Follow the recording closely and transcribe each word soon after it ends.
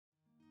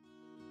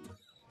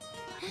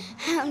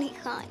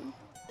Hownicon.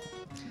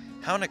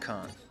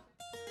 Hownicon.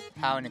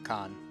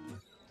 Hownicon.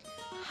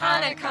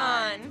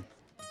 Hownicon.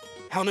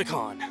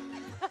 Hownicon.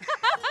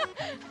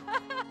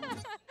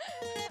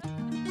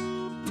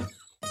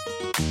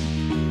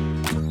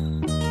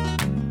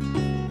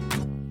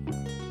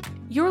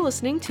 You're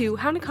listening to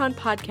Hownicon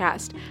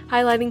Podcast,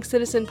 highlighting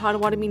citizen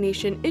Potawatomi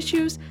Nation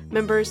issues,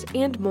 members,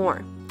 and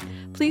more.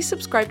 Please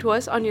subscribe to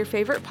us on your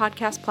favorite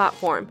podcast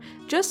platform.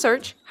 Just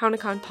search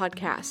Hownicon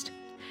Podcast.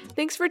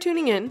 Thanks for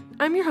tuning in.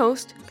 I'm your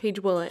host,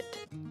 Paige Willett.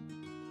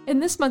 In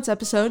this month's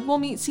episode, we'll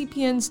meet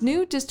CPN's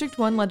new District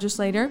 1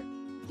 legislator,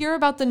 hear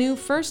about the new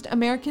First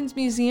Americans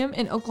Museum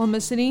in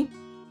Oklahoma City,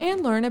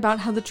 and learn about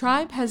how the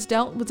tribe has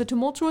dealt with the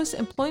tumultuous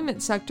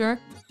employment sector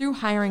through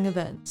hiring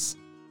events.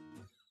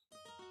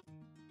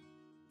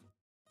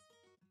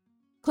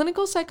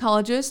 Clinical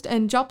psychologist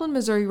and Joplin,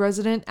 Missouri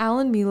resident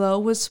Alan Milo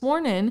was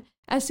sworn in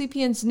as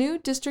CPN's new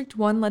District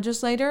 1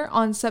 legislator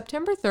on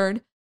September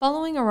 3rd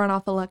following a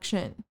runoff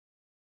election.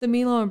 The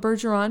Milo and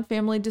Bergeron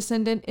family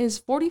descendant is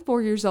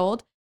 44 years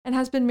old and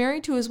has been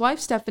married to his wife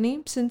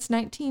Stephanie since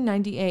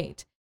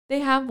 1998. They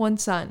have one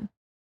son.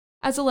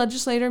 As a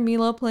legislator,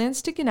 Milo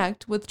plans to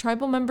connect with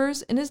tribal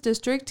members in his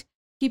district,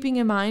 keeping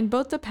in mind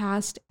both the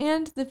past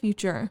and the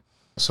future.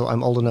 So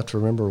I'm old enough to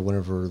remember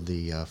whenever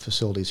the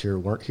facilities here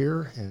weren't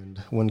here, and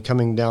when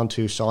coming down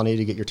to Shawnee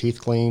to get your teeth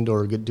cleaned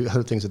or do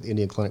other things at the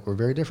Indian Clinic were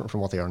very different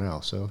from what they are now.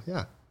 So,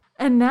 yeah.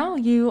 And now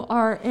you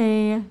are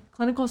a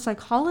clinical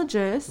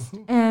psychologist,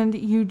 and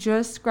you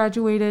just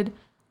graduated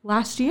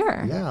last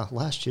year. Yeah,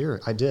 last year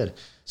I did.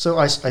 So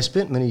I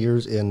spent many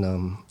years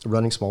in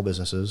running small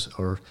businesses,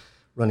 or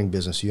running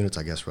business units,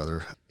 I guess,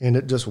 rather, and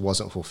it just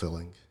wasn't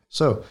fulfilling.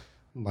 So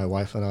my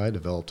wife and I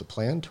developed a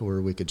plan to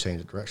where we could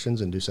change directions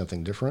and do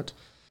something different.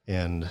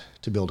 And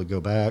to be able to go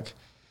back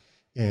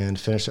and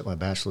finish up my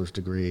bachelor's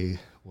degree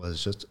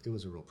was it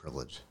was a real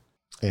privilege.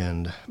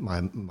 And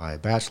my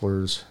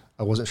bachelor's,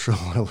 I wasn't sure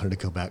what I wanted to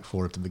go back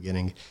for at the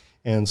beginning.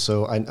 And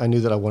so I knew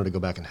that I wanted to go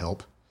back and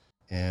help.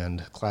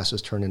 And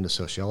classes turned into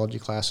sociology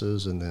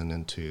classes, and then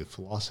into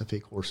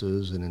philosophy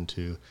courses, and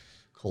into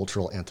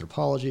cultural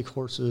anthropology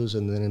courses,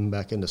 and then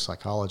back into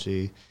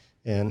psychology.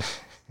 And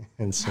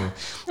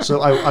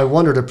so I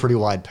wandered a pretty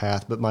wide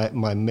path, but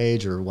my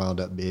major wound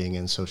up being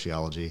in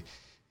sociology,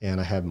 and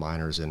I had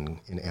minors in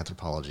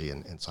anthropology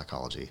and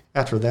psychology.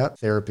 After that,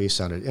 therapy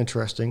sounded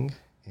interesting,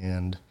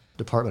 and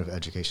Department of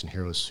Education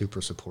here was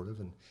super supportive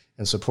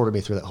and supported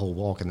me through that whole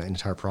walk and the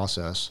entire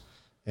process,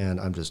 and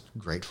I'm just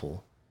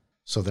grateful.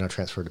 So then I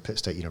transferred to Pitt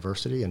State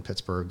University in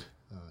Pittsburgh,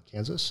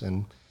 Kansas,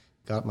 and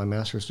got my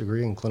master's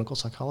degree in clinical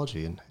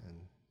psychology, and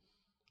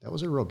that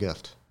was a real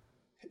gift.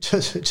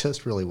 It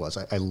just really was.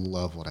 I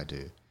love what I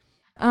do.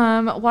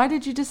 Why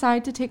did you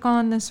decide to take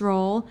on this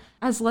role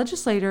as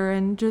legislator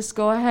and just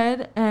go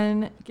ahead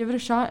and give it a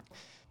shot?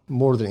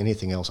 More than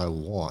anything else, to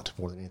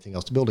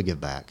be able to give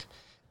back.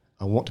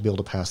 I want to be able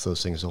to pass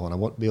those things on. I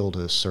want to be able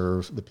to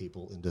serve the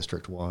people in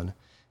District 1.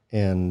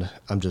 And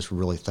I'm just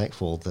really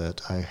thankful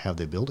that I have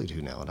the ability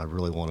to now, and I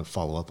really want to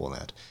follow up on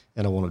that,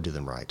 and I want to do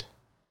them right.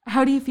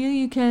 How do you feel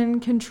you can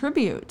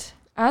contribute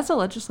as a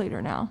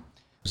legislator now?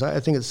 So I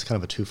think it's kind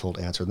of a twofold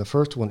answer. And the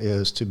first one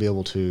is to be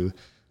able to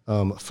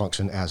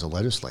function as a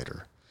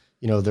legislator.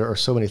 You know, there are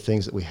so many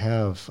things that we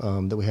have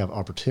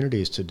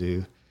opportunities to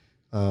do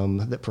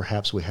that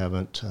perhaps we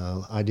haven't,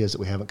 ideas that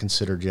we haven't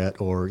considered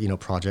yet, or, you know,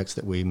 projects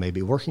that we may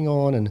be working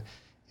on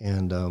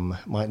and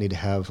might need to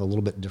have a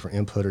little bit different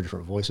input or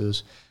different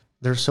voices.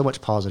 There's so much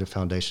positive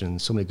foundation,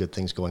 so many good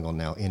things going on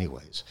now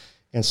anyways.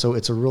 And so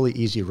it's a really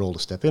easy role to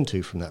step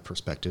into from that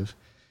perspective.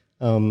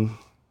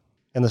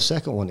 And the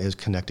second one is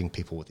connecting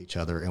people with each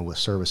other and with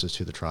services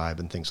to the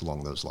tribe and things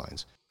along those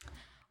lines.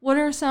 What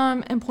are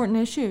some important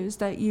issues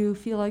that you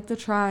feel like the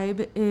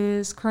tribe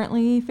is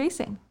currently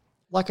facing?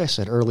 Like I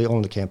said early on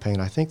in the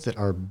campaign, I think that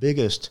our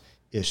biggest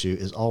issue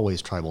is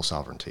always tribal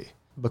sovereignty,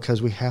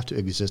 because we have to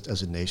exist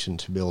as a nation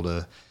to be able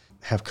to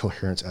have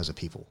coherence as a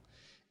people.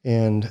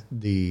 And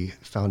the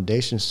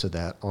foundations to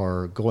that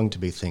are going to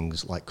be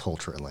things like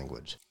culture and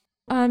language.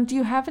 Do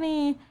you have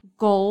any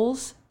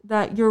goals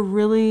that you're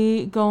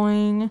really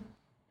going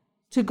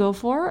to go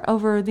for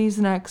over these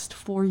next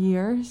 4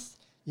 years?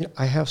 You know,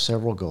 I have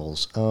several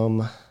goals.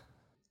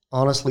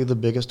 Honestly, the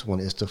biggest one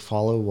is to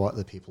follow what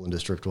the people in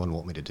District 1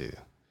 want me to do.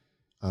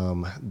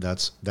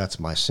 That's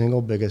my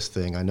single biggest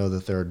thing. I know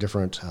that there are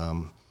different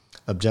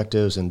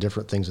objectives and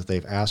different things that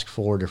they've asked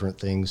for, different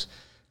things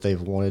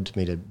they've wanted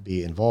me to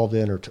be involved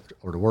in or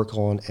to work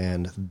on,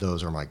 and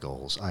those are my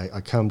goals.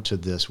 I come to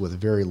this with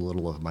very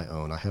little of my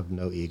own. I have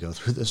no ego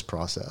through this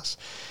process,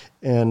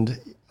 and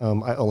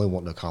I only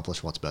want to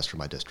accomplish what's best for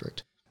my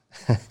district.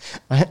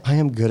 I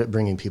am good at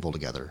bringing people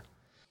together.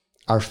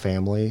 Our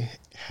family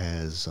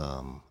has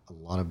a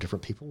lot of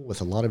different people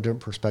with a lot of different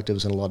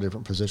perspectives and a lot of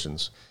different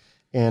positions.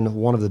 And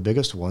one of the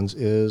biggest ones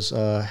is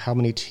how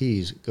many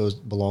T's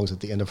belongs at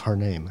the end of our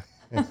name.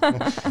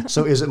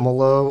 So is it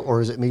Malo,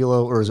 or is it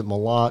Milo, or is it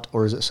Malott,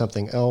 or is it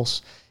something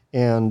else?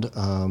 And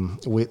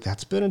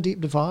that's been a deep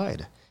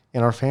divide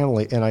in our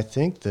family. And I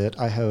think that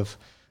I have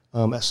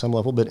at some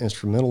level been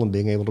instrumental in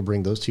being able to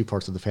bring those two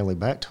parts of the family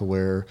back to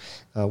where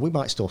we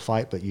might still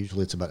fight, but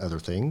usually it's about other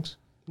things.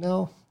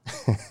 No.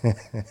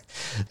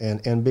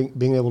 and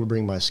being able to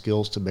bring my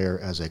skills to bear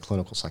as a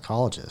clinical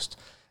psychologist.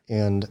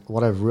 And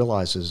what I've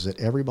realized is that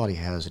everybody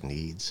has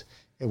needs.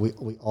 And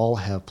we all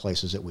have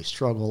places that we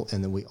struggle,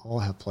 and then we all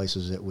have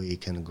places that we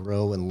can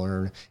grow and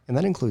learn. And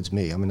that includes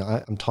me. I mean,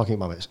 I'm talking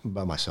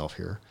about myself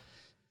here.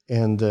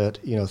 And that,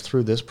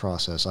 through this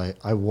process,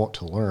 I want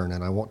to learn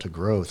and I want to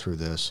grow through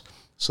this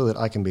so that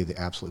I can be the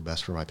absolute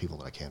best for my people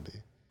that I can be.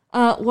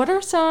 What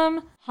are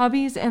some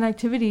hobbies and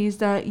activities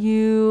that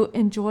you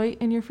enjoy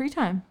in your free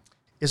time?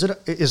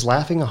 Is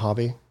laughing a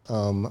hobby?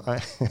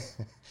 I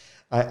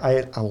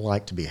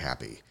like to be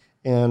happy,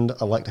 and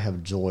I like to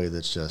have joy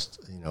that's just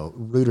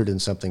rooted in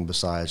something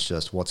besides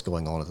just what's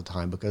going on at the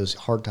time, because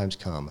hard times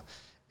come,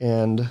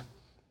 and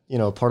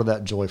part of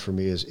that joy for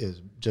me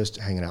is just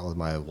hanging out with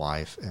my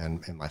wife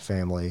and my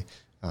family.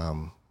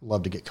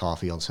 Love to get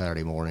coffee on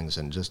Saturday mornings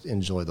and just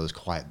enjoy those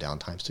quiet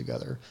downtimes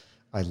together.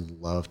 I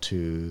love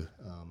to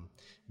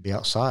be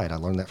outside. I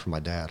learned that from my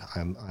dad.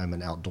 I'm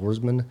an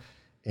outdoorsman,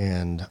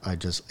 and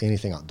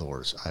anything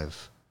outdoors.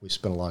 We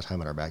spend a lot of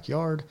time in our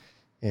backyard,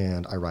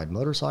 and I ride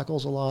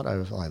motorcycles a lot.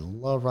 I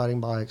love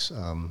riding bikes.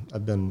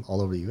 I've been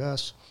all over the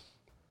U.S.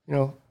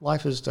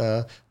 Life is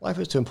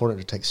too important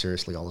to take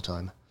seriously all the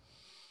time.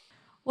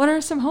 What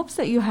are some hopes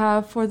that you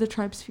have for the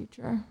tribe's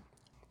future?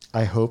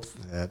 I hope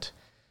that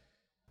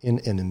in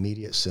an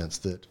immediate sense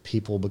that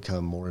people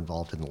become more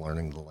involved in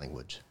learning the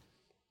language,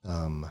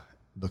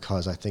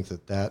 because I think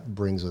that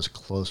brings us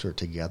closer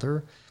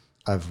together.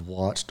 I've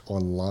watched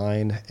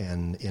online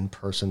and in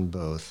person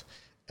both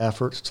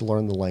efforts to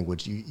learn the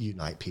language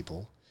unite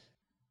people.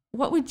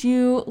 What would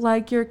you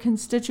like your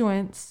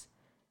constituents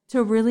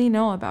to really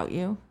know about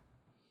you?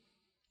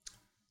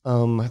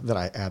 That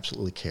I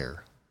absolutely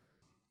care.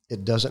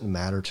 It doesn't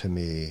matter to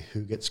me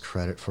who gets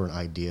credit for an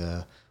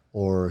idea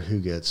or who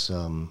gets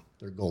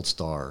their gold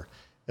star,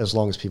 as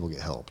long as people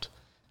get helped.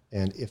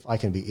 And if I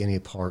can be any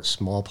part,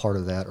 small part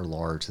of that or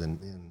large, then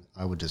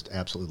I would just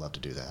absolutely love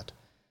to do that.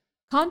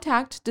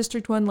 Contact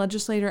District 1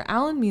 Legislator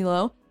Alan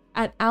Milo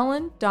at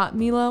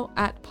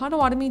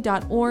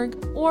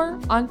alan.milo@potawatomi.org or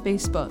on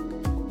Facebook.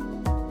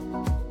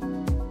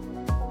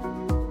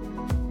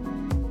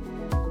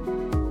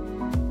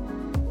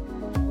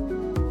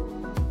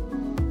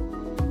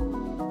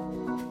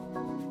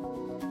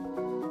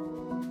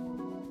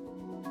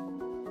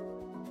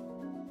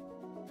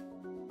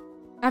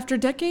 After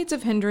decades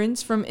of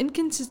hindrance from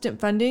inconsistent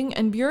funding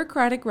and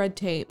bureaucratic red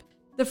tape,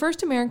 the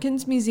First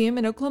Americans Museum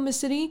in Oklahoma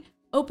City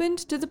opened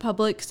to the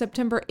public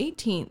September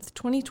 18th,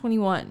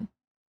 2021.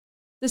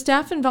 The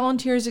staff and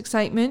volunteers'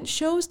 excitement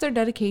shows their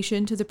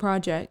dedication to the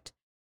project.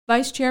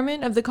 Vice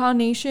Chairman of the Kaw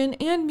Nation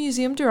and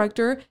Museum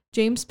Director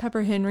James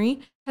Pepper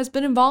Henry has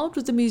been involved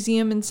with the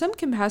museum in some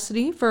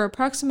capacity for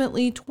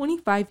approximately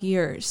 25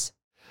 years.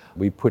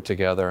 We put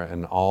together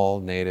an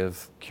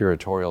all-native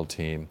curatorial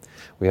team.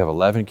 We have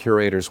 11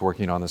 curators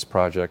working on this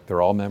project.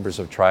 They're all members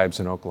of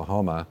tribes in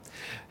Oklahoma,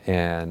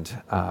 and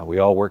we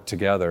all work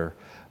together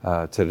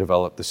to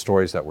develop the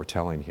stories that we're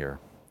telling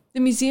here. The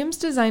museum's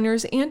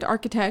designers and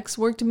architects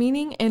worked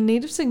meaning and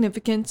native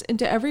significance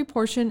into every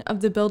portion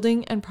of the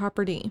building and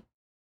property.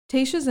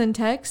 Tasha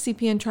Zentek,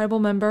 CPN tribal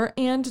member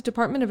and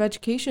Department of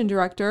Education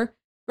director,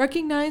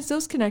 recognized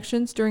those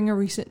connections during a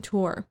recent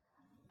tour.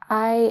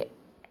 I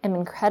am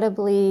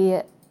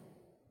incredibly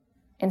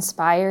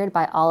inspired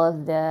by all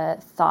of the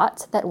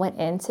thought that went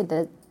into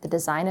the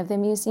design of the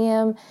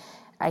museum.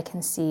 I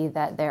can see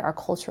that there are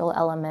cultural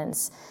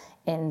elements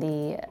in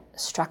the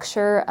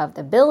structure of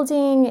the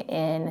building,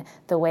 in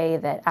the way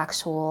that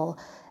actual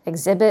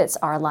exhibits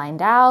are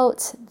lined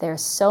out.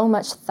 There's so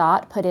much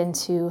thought put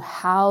into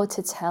how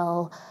to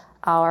tell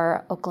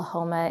our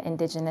Oklahoma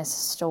Indigenous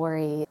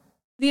story.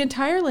 The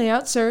entire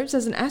layout serves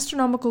as an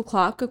astronomical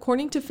clock,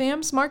 according to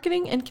FAM's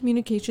marketing and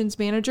communications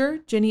manager,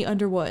 Jenny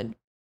Underwood.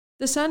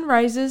 The sun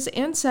rises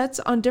and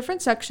sets on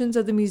different sections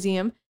of the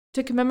museum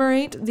to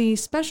commemorate the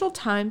special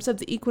times of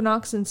the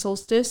equinox and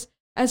solstice,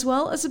 as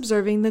well as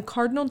observing the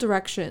cardinal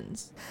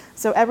directions.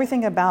 So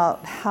everything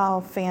about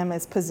how FAM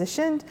is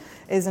positioned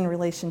is in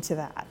relation to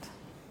that.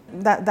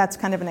 That's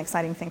kind of an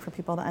exciting thing for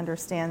people to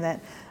understand, that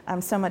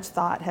so much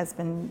thought has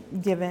been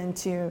given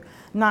to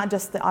not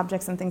just the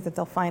objects and things that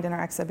they'll find in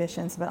our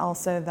exhibitions, but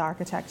also the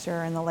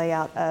architecture and the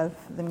layout of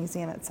the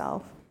museum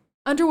itself.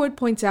 Underwood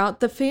points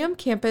out the FAM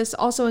campus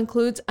also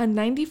includes a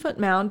 90-foot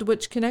mound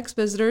which connects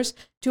visitors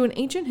to an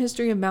ancient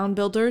history of mound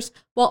builders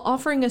while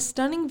offering a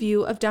stunning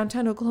view of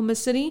downtown Oklahoma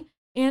City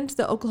and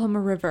the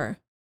Oklahoma River.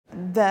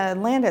 The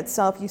land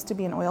itself used to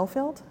be an oil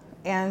field,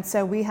 and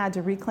so we had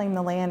to reclaim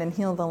the land and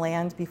heal the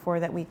land before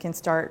that we can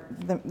start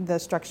the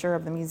structure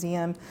of the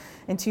museum.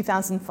 In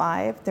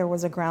 2005, there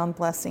was a ground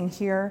blessing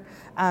here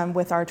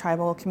with our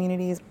tribal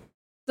communities.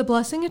 The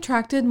blessing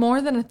attracted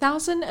more than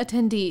 1,000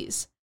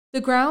 attendees. The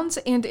grounds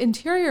and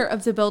interior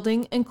of the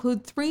building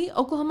include 3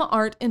 Oklahoma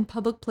Art in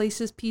Public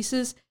Places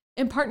pieces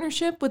in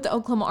partnership with the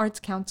Oklahoma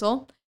Arts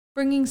Council,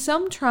 bringing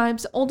some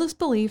tribes' oldest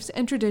beliefs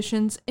and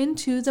traditions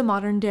into the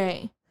modern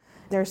day.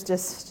 There's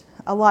just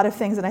a lot of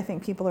things that I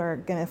think people are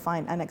going to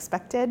find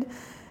unexpected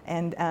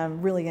and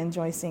really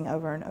enjoy seeing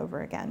over and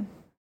over again.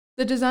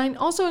 The design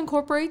also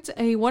incorporates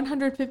a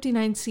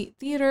 159-seat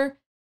theater,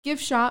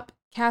 gift shop,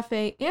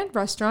 cafe, and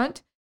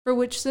restaurant, for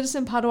which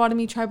Citizen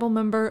Potawatomi tribal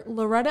member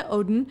Loretta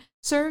Oden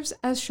serves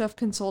as chef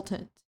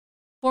consultant.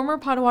 Former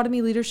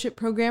Potawatomi Leadership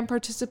Program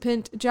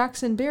participant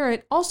Jackson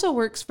Barrett also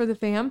works for the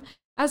FAM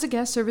as a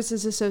guest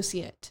services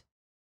associate.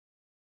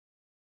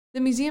 The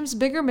museum's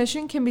bigger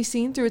mission can be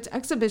seen through its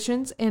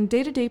exhibitions and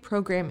day-to-day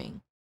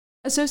programming.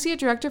 Associate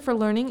Director for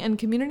Learning and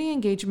Community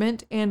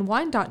Engagement and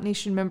Wyandotte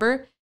Nation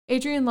member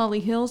Adrienne Lawley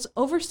Hills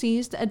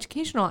oversees the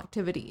educational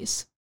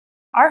activities.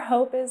 Our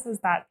hope is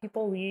that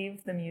people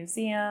leave the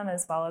museum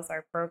as well as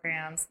our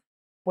programs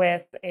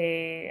with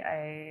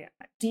a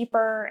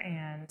deeper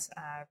and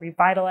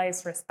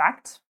revitalized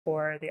respect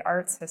for the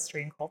arts,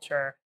 history, and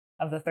culture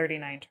of the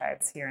 39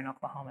 tribes here in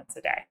Oklahoma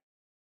today.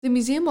 The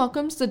museum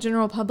welcomes the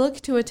general public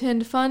to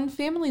attend fun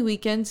family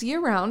weekends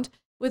year-round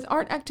with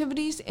art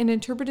activities and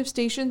interpretive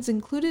stations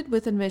included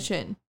with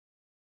admission.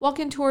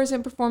 Walk-in tours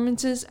and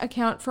performances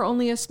account for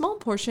only a small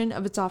portion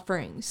of its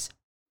offerings.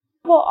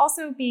 We'll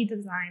also be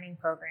designing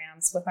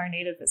programs with our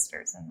Native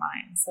visitors in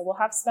mind. So we'll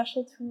have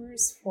special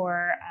tours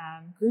for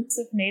groups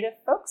of Native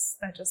folks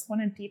that just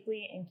want to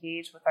deeply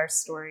engage with our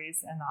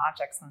stories and the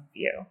objects on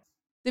view.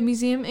 The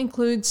museum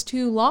includes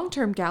 2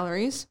 long-term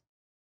galleries.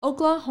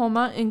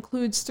 Oklahoma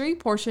includes 3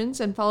 portions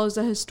and follows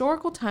a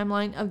historical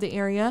timeline of the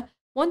area,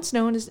 once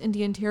known as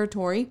Indian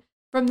Territory,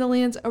 from the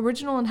land's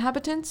original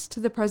inhabitants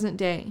to the present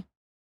day.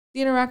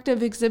 The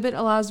interactive exhibit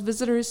allows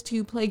visitors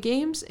to play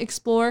games,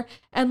 explore,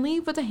 and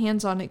leave with a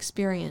hands-on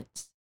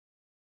experience.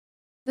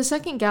 The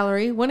second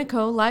gallery,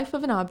 Winneco Life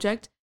of an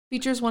Object,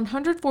 features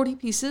 140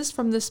 pieces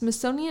from the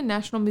Smithsonian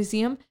National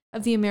Museum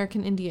of the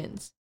American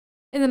Indians.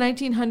 In the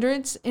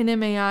 1900s,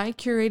 NMAI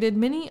curated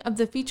many of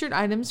the featured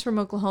items from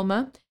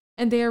Oklahoma,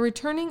 and they are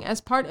returning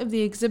as part of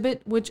the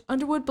exhibit, which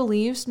Underwood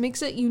believes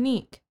makes it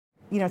unique.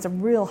 It's a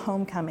real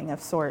homecoming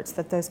of sorts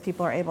that those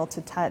people are able to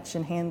touch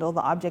and handle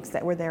the objects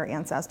that were their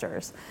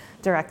ancestors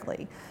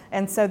directly.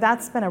 And so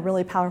that's been a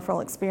really powerful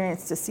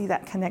experience to see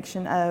that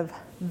connection of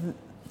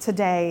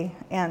today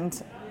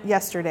and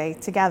yesterday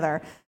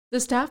together. The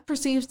staff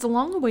perceives the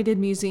long-awaited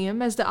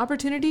museum as the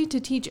opportunity to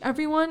teach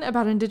everyone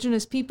about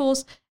Indigenous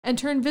peoples and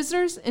turn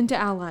visitors into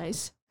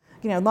allies.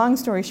 Long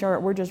story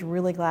short, we're just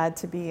really glad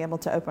to be able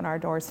to open our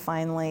doors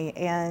finally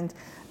and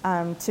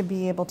to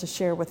be able to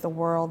share with the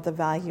world the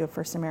value of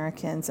First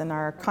Americans and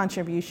our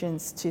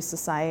contributions to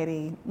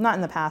society, not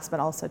in the past,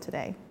 but also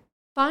today.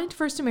 Find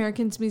First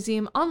Americans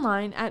Museum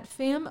online at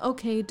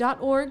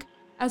famok.org,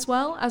 as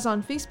well as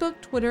on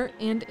Facebook, Twitter,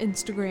 and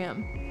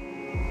Instagram.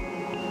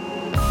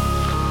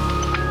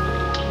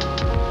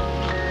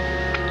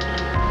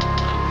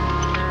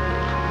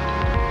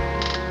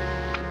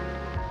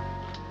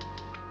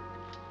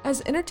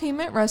 As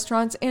entertainment,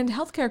 restaurants, and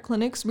healthcare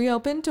clinics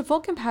reopened to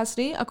full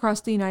capacity across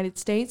the United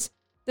States,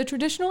 the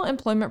traditional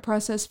employment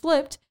process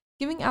flipped,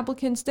 giving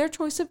applicants their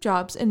choice of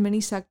jobs in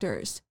many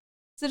sectors.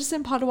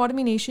 Citizen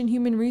Potawatomi Nation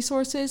Human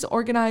Resources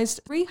organized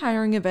 3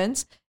 hiring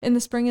events in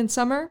the spring and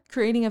summer,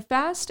 creating a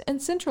fast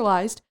and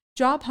centralized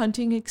job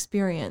hunting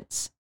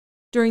experience.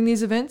 During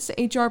these events,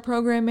 HR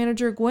Program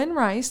Manager Gwen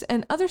Rice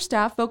and other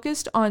staff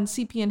focused on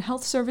CPN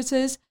Health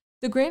Services,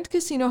 the Grand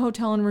Casino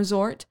Hotel and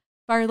Resort,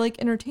 Fire Lake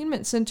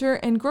Entertainment Center,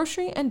 and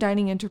grocery and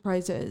dining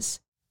enterprises.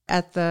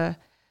 At the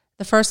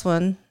first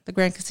one, the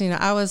Grand Casino,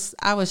 I was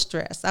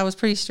stressed. I was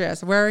pretty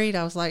stressed, worried.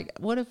 I was like,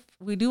 what if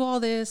we do all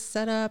this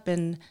set up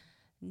and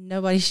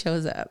nobody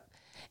shows up?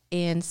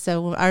 And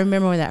so I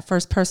remember when that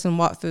first person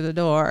walked through the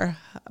door,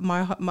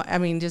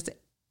 just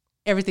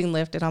everything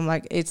lifted. I'm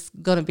like, it's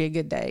going to be a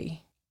good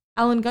day.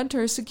 Alan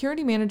Gunter,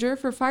 security manager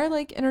for Fire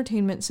Lake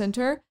Entertainment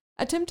Center,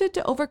 attempted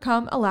to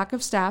overcome a lack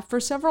of staff for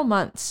several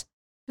months.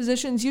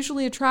 Positions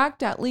usually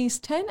attract at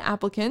least 10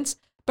 applicants,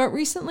 but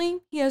recently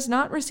he has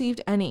not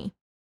received any.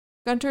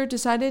 Gunter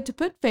decided to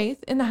put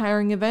faith in the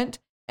hiring event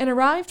and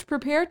arrived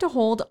prepared to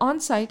hold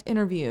on-site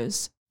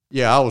interviews.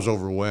 Yeah, I was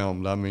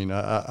overwhelmed.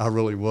 I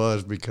really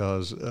was,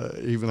 because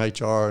even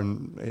HR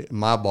and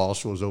my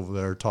boss was over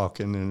there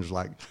talking, and it was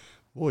like,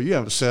 well, you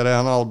haven't sat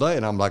down all day.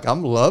 And I'm like,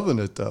 I'm loving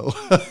it, though.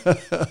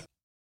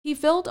 He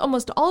filled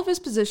almost all of his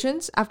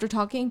positions after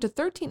talking to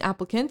 13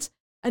 applicants,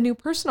 a new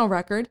personal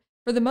record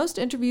for the most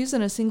interviews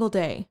in a single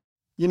day.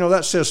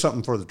 That says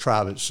something for the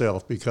tribe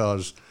itself,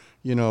 because,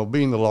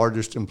 being the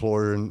largest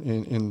employer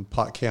in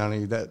Pot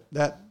County,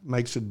 that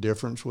makes a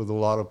difference with a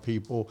lot of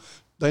people.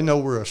 They know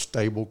we're a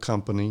stable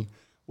company.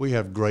 We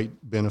have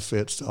great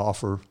benefits to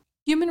offer.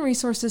 Human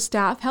Resources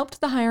staff helped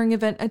the hiring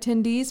event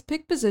attendees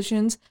pick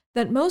positions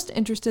that most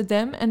interested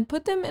them and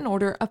put them in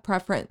order of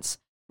preference.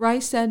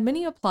 Rice said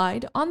many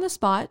applied on the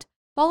spot,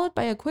 followed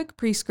by a quick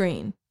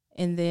pre-screen.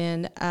 And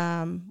then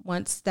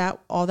once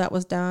all that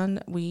was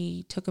done,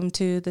 we took them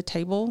to the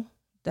table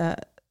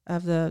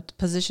of the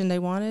position they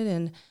wanted,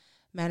 and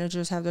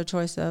managers have their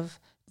choice of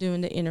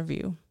doing the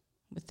interview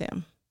with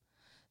them.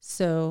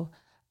 So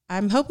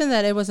I'm hoping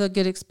that it was a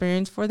good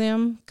experience for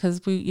them,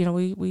 because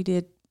we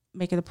did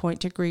make it a point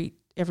to greet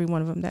every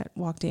one of them that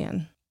walked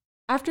in.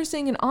 After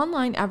seeing an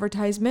online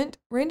advertisement,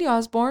 Randy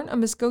Osborne, a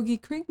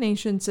Muskogee Creek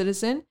Nation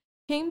citizen,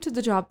 came to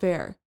the job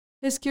fair.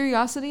 His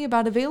curiosity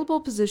about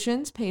available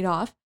positions paid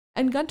off,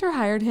 and Gunter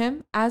hired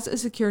him as a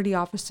security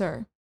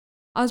officer.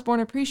 Osborne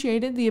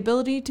appreciated the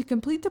ability to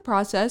complete the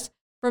process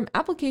from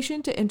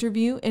application to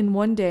interview in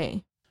one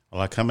day.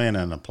 Well, I come in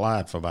and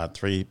applied for about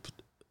 3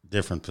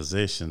 different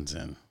positions,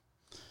 and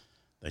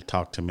they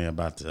talked to me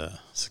about the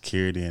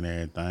security and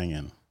everything,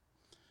 and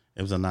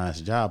it was a nice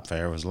job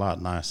fair. It was a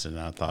lot nicer than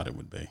I thought it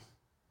would be.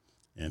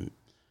 And,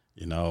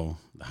 the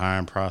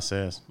hiring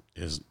process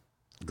is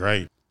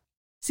great.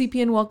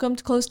 CPN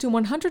welcomed close to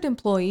 100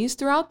 employees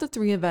throughout the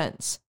 3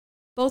 events.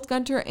 Both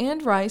Gunter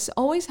and Rice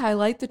always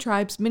highlight the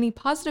tribe's many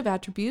positive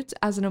attributes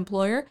as an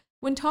employer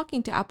when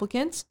talking to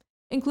applicants,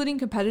 including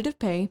competitive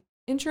pay,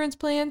 insurance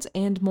plans,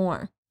 and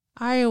more.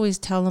 I always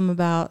tell them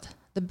about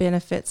the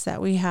benefits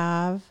that we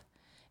have,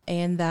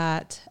 and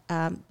that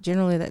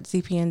generally that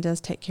CPN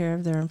does take care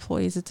of their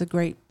employees. It's a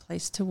great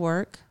place to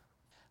work.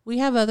 We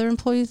have other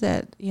employees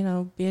that,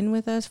 been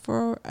with us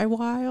for a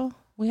while.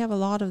 We have a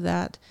lot of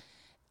that.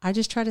 I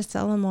just try to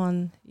sell them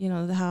on,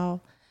 how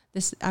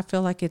this, I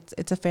feel like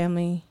it's a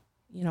family,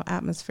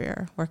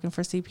 atmosphere working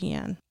for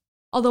CPN.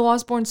 Although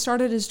Osborne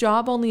started his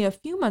job only a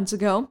few months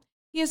ago,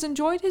 he has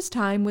enjoyed his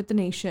time with the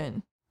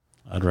nation.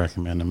 I'd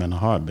recommend him in a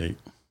heartbeat.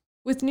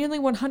 With nearly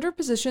 100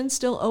 positions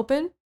still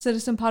open,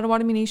 Citizen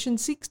Potawatomi Nation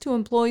seeks to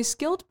employ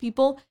skilled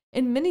people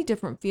in many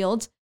different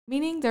fields,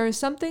 meaning there is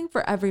something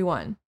for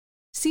everyone.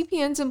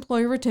 CPN's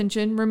employee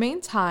retention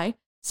remains high,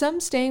 some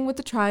staying with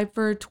the tribe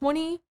for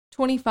 20,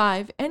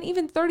 25, and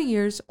even 30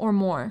 years or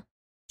more.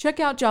 Check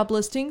out job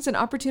listings and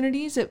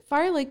opportunities at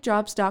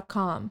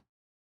firelakejobs.com.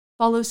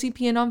 Follow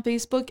CPN on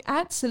Facebook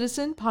at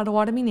Citizen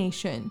Potawatomi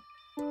Nation.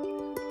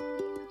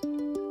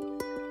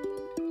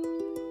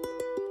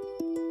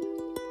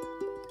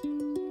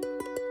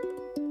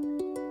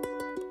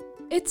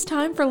 It's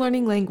time for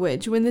learning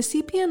language when the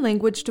CPN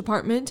Language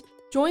Department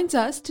joins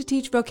us to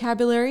teach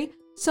vocabulary,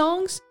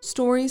 songs,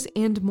 stories,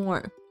 and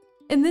more.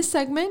 In this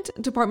segment,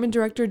 Department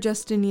Director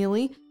Justin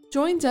Neely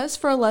joins us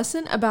for a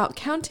lesson about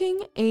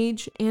counting,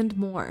 age, and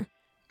more.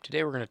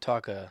 Today we're going to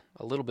talk a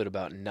little bit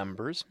about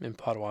numbers in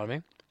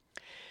Potawatomi.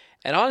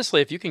 And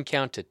honestly, if you can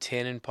count to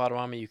 10 in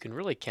Potawatomi, you can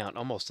really count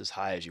almost as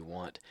high as you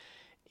want.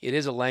 It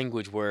is a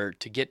language where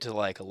to get to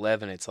like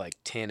 11, it's like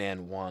 10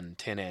 and 1,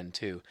 10 and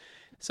 2.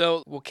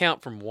 So we'll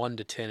count from 1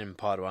 to 10 in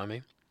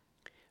Potawatomi.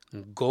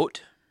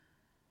 Goat.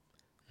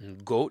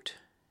 Goat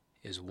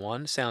is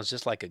 1. Sounds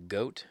just like a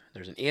goat.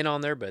 There's an N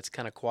on there, but it's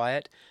kind of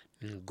quiet.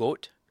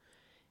 Goat.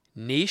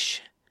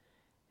 Niche.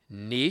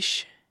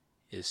 Niche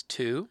is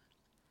 2.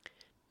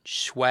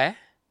 Shwe.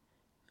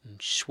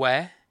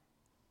 Shwe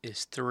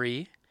is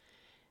 3.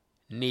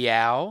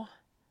 Niao.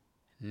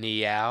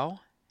 Niao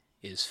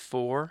is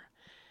 4.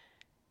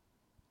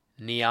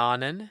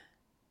 Nianen.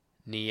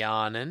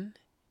 Nianen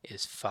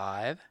is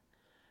 5.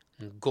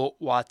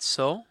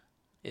 Ngotwatso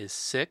is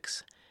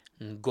 6.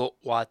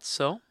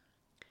 Ngotwatso.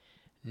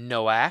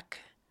 Noak.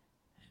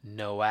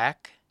 Noak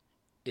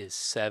is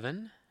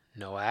 7.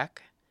 Noak.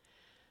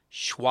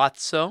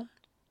 Schwatzo.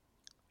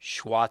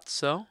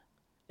 Schwatzo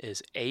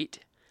is 8.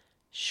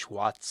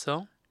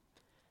 Schwatzo.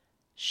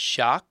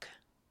 Shock.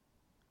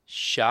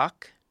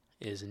 Shock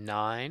is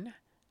 9.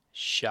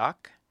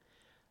 Shock.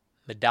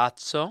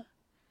 Medatso.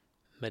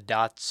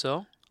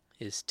 Medatso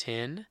is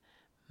 10.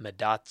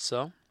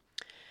 Medatso.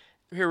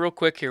 Here, real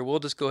quick here, we'll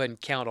just go ahead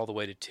and count all the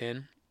way to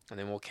 10, and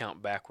then we'll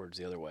count backwards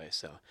the other way.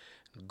 So,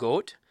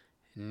 goat,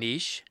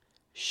 nish,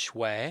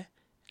 shwe,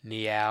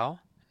 niao,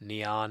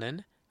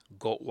 nianen,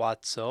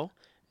 gotwatso,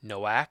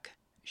 noak,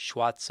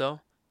 shwatso,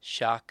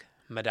 shak,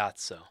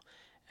 medatso.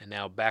 And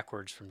now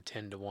backwards from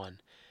 10 to 1.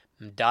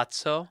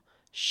 Mdatso,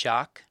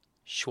 shak,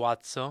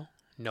 shwatso,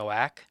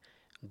 noak,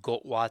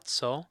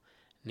 gotwatso,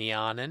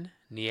 nianen,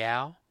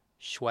 niao,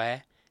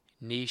 shwe,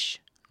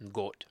 nish,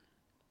 got.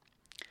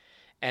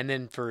 And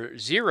then for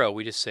 0,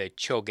 we just say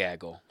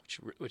chogaggle,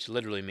 which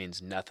literally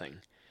means nothing.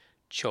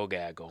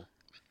 Chogaggle.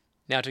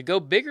 Now to go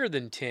bigger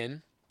than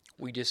 10,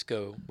 we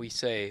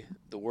say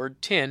the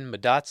word 10,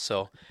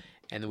 medatso,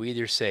 and we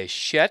either say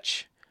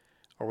shech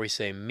or we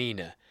say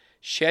mina.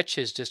 Shech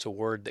is just a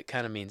word that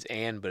kind of means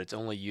and, but it's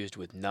only used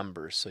with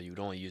numbers, so you would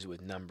only use it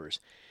with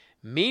numbers.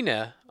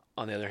 Mina,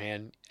 on the other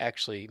hand,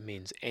 actually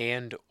means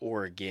and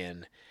or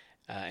again,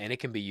 and it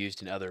can be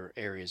used in other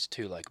areas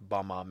too, like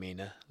bama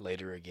mina,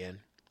 later again.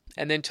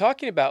 And then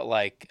talking about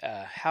like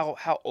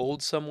how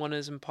old someone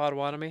is in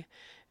Potawatomi,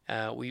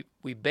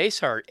 we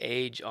base our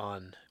age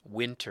on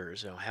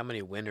winters, how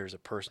many winters a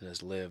person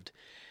has lived.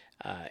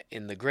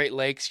 In the Great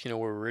Lakes, where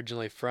we're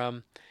originally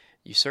from,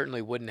 you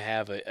certainly wouldn't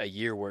have a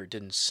year where it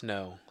didn't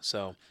snow.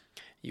 So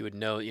you would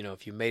know,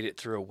 if you made it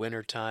through a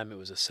winter time, it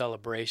was a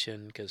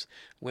celebration because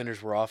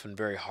winters were often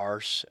very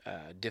harsh,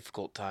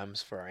 difficult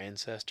times for our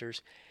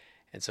ancestors.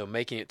 And so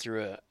making it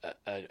through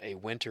a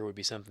winter would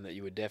be something that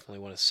you would definitely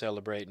want to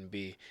celebrate and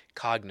be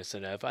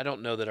cognizant of. I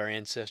don't know that our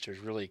ancestors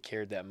really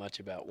cared that much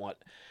about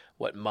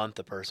what month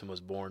a person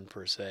was born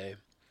per se.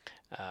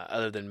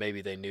 other than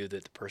maybe they knew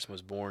that the person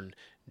was born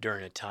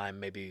during a time,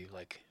 maybe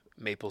like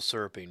maple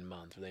syruping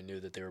month, or they knew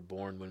that they were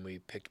born when we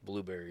picked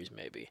blueberries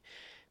maybe.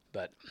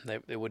 But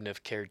they wouldn't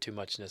have cared too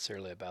much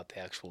necessarily about the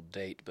actual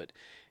date, but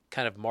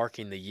kind of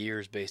marking the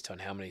years based on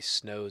how many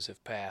snows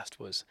have passed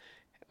was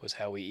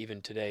how we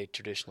even today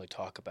traditionally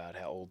talk about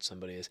how old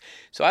somebody is.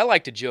 So I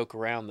like to joke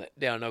around that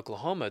down in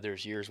Oklahoma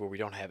there's years where we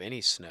don't have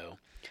any snow.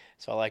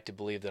 So I like to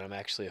believe that I'm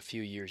actually a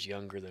few years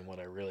younger than what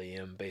I really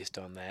am based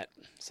on that.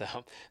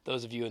 So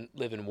those of you who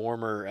live in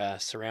warmer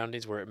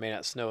surroundings where it may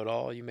not snow at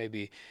all, you may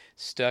be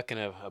stuck in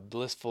a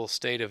blissful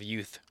state of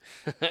youth.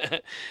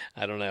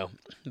 I don't know.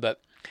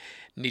 But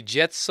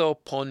Nijetso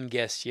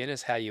pongesyen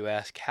is how you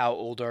ask, how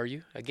old are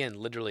you?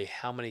 Again, literally,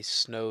 how many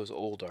snows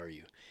old are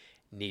you?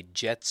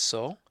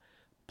 Nijetso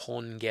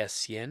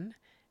pongesyen,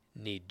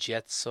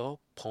 Nijetso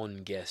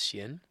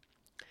pongesyen.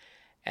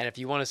 And if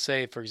you want to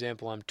say, for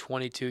example, I'm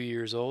 22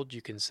 years old,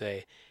 you can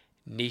say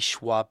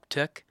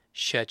Nishwabtuk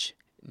shech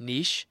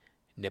nish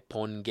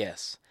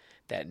niponges.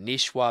 That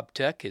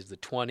Nishwabtuk is the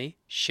 20,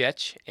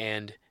 shech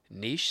and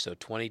nish, so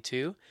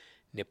 22,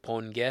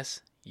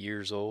 niponges,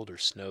 years old or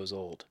snows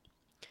old.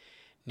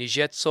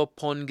 Nijetso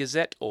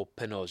pongezet o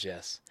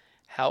penolges.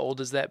 How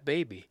old is that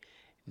baby?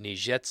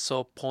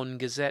 Nijetso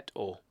pongezet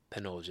o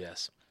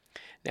penolges.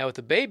 Now, with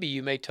a baby,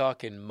 you may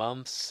talk in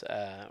months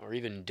or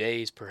even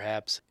days,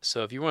 perhaps.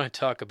 So if you want to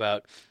talk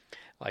about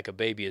like a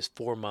baby is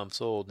 4 months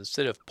old,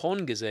 instead of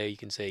pongeze, you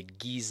can say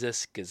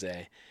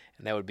gizesgeze,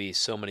 and that would be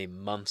so many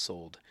months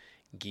old.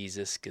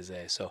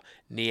 Gizesgeze. So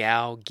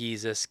niao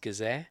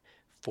gizesgeze,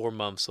 4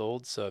 months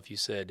old. So if you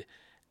said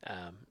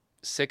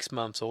 6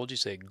 months old, you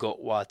say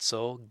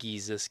gotwatso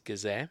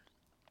gizesgeze.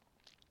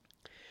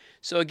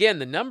 So again,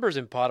 the numbers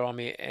in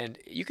Potawatomi, and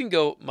you can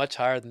go much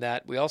higher than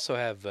that. We also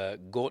have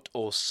got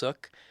o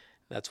suk,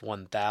 that's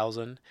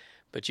 1,000.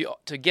 But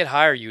to get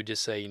higher, you would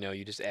just say,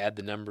 you just add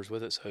the numbers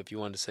with it. So if you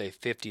wanted to say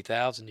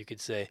 50,000, you could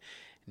say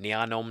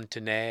nianom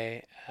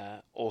tene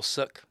o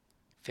suk,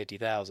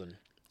 50,000.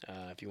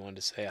 If you wanted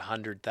to say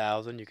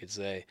 100,000, you could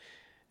say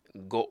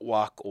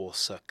gotwak o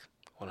suk,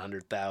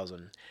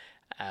 100,000.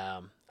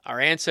 Our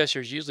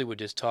ancestors usually would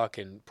just talk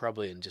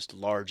probably in just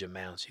large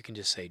amounts. You can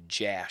just say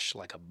jash,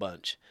 like a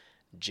bunch.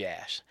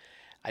 Jash.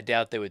 I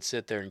doubt they would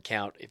sit there and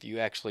count. If you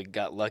actually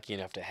got lucky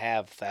enough to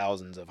have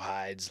thousands of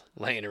hides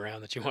laying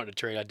around that you wanted to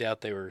trade, I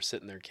doubt they were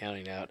sitting there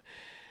counting out,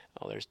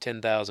 oh, there's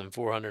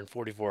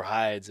 10,444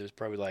 hides. It was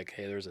probably like,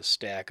 hey, there's a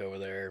stack over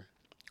there.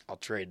 I'll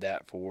trade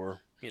that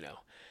for,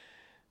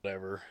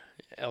 whatever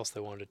else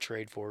they wanted to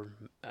trade for.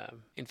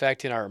 In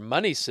fact, in our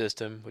money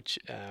system, which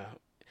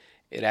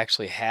it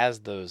actually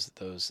has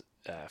those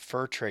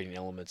fur trading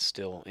elements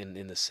still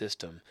in the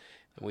system.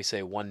 When we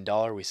say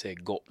 $1, we say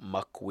got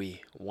mukwi,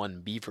 1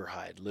 beaver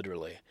hide,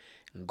 literally.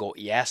 And got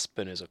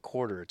yaspin is a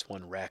quarter, it's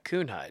 1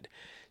 raccoon hide.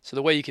 So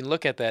the way you can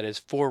look at that is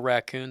 4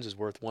 raccoons is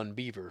worth 1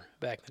 beaver.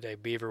 Back in the day,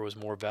 beaver was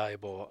more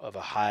valuable of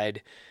a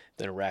hide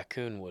than a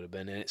raccoon would have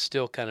been, and it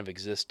still kind of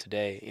exists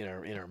today in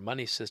our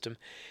money system.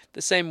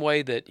 The same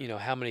way that,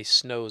 how many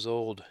snows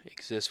old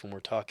exists when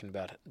we're talking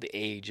about the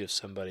age of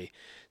somebody,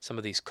 some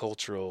of these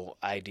cultural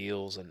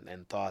ideals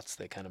and thoughts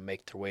that kind of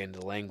make their way into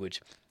the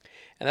language.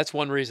 And that's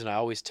one reason I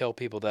always tell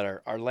people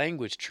that our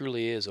language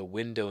truly is a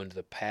window into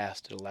the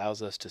past. It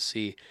allows us to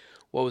see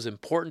what was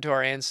important to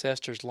our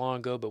ancestors long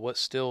ago, but what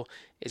still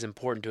is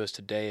important to us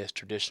today as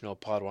traditional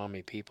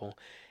Potawatomi people.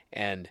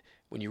 And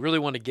when you really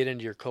want to get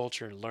into your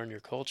culture and learn your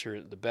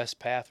culture, the best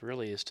path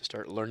really is to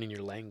start learning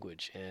your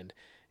language, and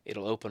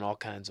it'll open all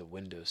kinds of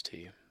windows to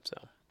you.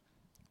 So,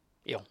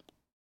 yeah.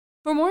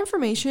 For more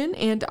information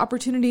and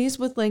opportunities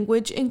with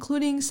language,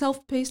 including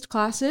self-paced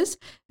classes,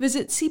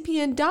 visit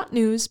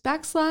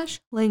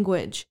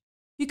cpn.news/language.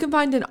 You can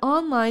find an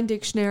online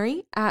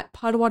dictionary at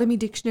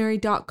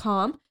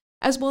PotawatomiDictionary.com,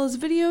 as well as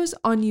videos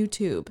on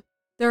YouTube.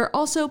 There are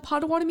also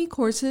Potawatomi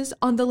courses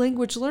on the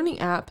language learning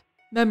app,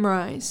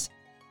 Memrise.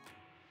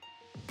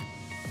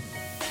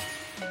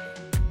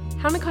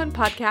 HownaCon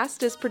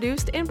Podcast is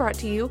produced and brought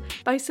to you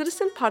by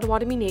Citizen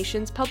Potawatomi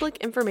Nation's Public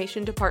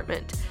Information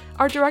Department.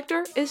 Our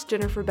director is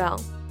Jennifer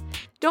Bell.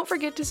 Don't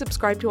forget to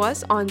subscribe to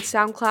us on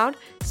SoundCloud,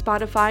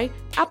 Spotify,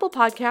 Apple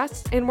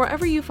Podcasts, and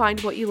wherever you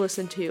find what you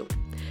listen to.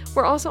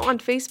 We're also on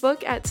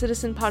Facebook at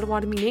Citizen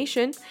Potawatomi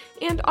Nation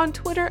and on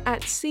Twitter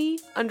at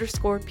C_P_N.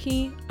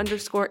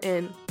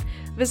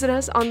 Visit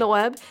us on the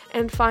web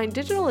and find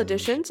digital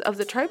editions of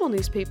the tribal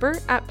newspaper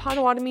at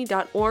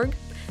potawatomi.org.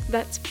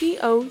 That's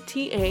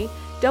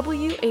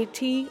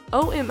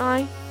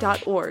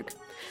POTAWATOMI.org.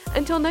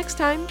 Until next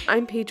time,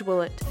 I'm Paige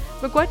Willett.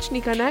 Miigwech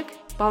Nikanek,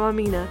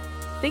 Bamamina.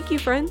 Thank you,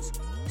 friends.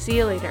 See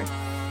you later.